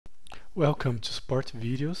Welcome to Support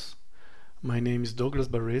Videos. My name is Douglas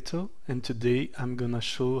Barreto, and today I'm gonna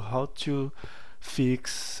show how to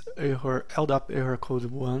fix LDAP error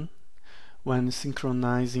code 1 when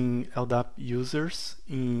synchronizing LDAP users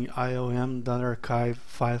in IOM.archive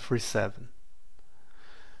 537.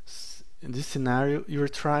 In this scenario, you're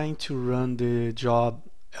trying to run the job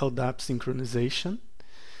LDAP synchronization,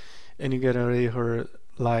 and you get an error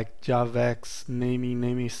like JavaX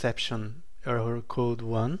naming exception error code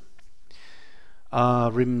 1.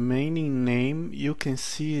 Remaining name, you can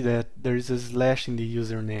see that there is a slash in the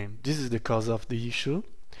username. This is the cause of the issue.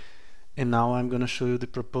 And now I'm going to show you the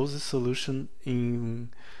proposed solution in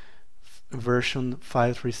version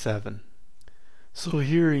 537. So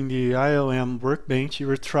here in the IOM workbench, you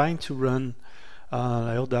were trying to run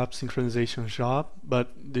LDAP synchronization job,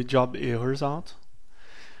 but the job errors out.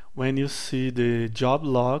 When you see the job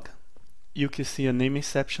log, you can see a name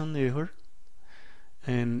exception error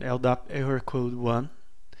and LDAP error code 1,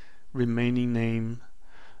 remaining name,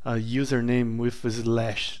 username with a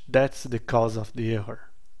slash. That's the cause of the error.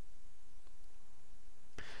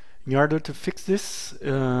 In order to fix this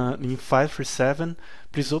in 537,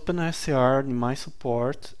 please open SCR in my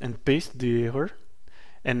support and paste the error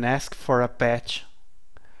and ask for a patch.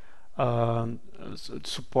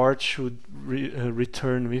 Support should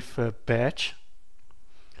return with a patch,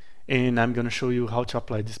 and I'm going to show you how to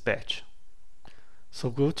apply this patch. So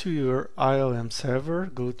go to your IOM server,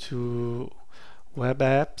 go to web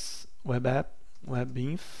apps,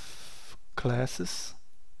 webinf classes,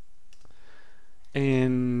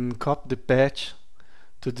 and copy the patch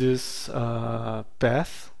to this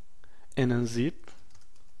path and unzip.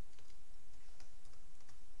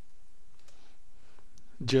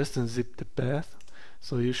 Just unzip the path,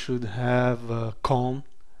 so you should have a com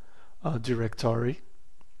directory,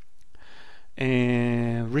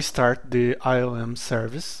 and restart the IOM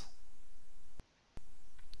service.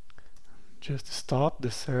 Just stop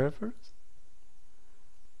the server.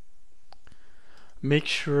 Make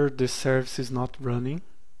sure the service is not running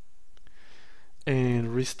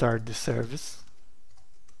and restart the service.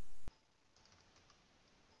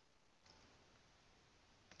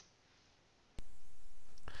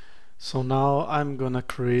 So now I'm gonna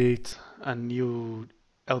create a new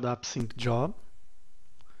LDAP sync job.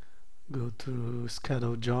 Go to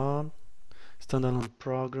schedule job, standalone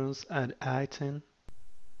programs, add item.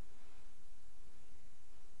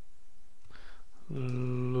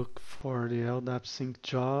 Look for the LDAP sync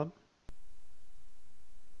job.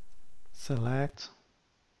 Select.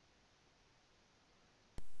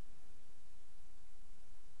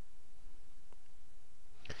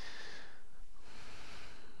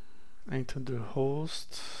 Enter the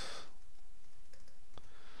host,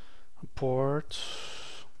 port,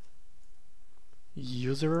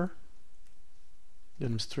 user,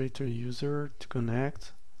 demonstrator user to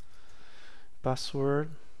connect, password,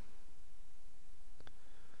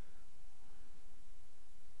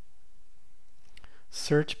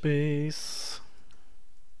 search base,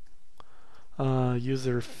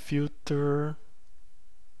 user filter.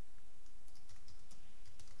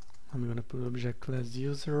 I'm gonna put object class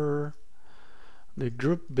user, the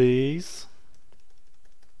group base,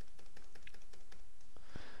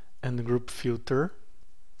 and the group filter.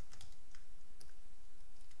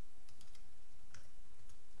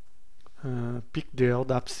 Pick the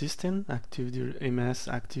LDAP system, MS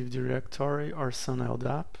Active Directory or Sun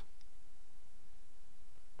LDAP,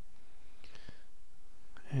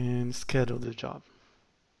 and schedule the job.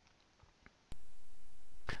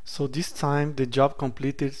 So this time the job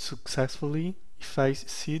completed successfully. If I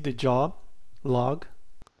see the job log,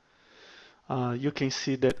 you can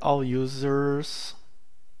see that all users,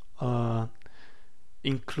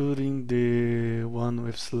 including the one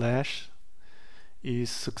with slash,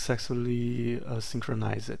 is successfully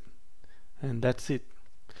synchronized, and that's it.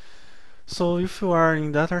 So if you are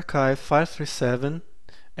in that archive 537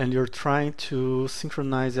 and you're trying to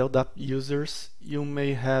synchronize LDAP users, you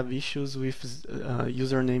may have issues with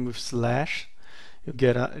username with slash. You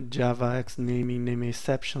get a JavaX name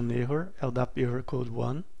exception error, LDAP error code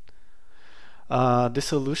 1. The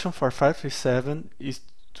solution for 537 is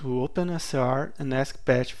to open SCR and ask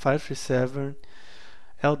patch 537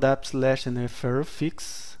 LDAP slash and error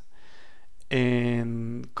fix,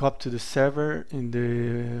 and copy to the server in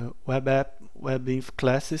the web app webinf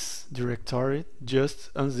classes directory.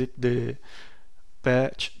 Just unzip the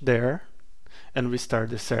patch there and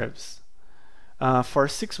restart the service. For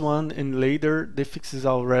 6.1 and later, the fix is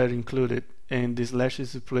already included, and the slash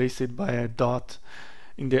is replaced by a dot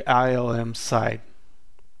in the ILM side.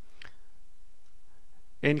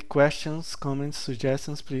 Any questions, comments,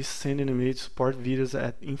 suggestions, please send an email to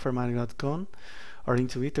supportvideos@informatica.com or in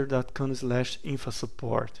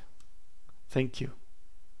twitter.com/infosupport. Thank you.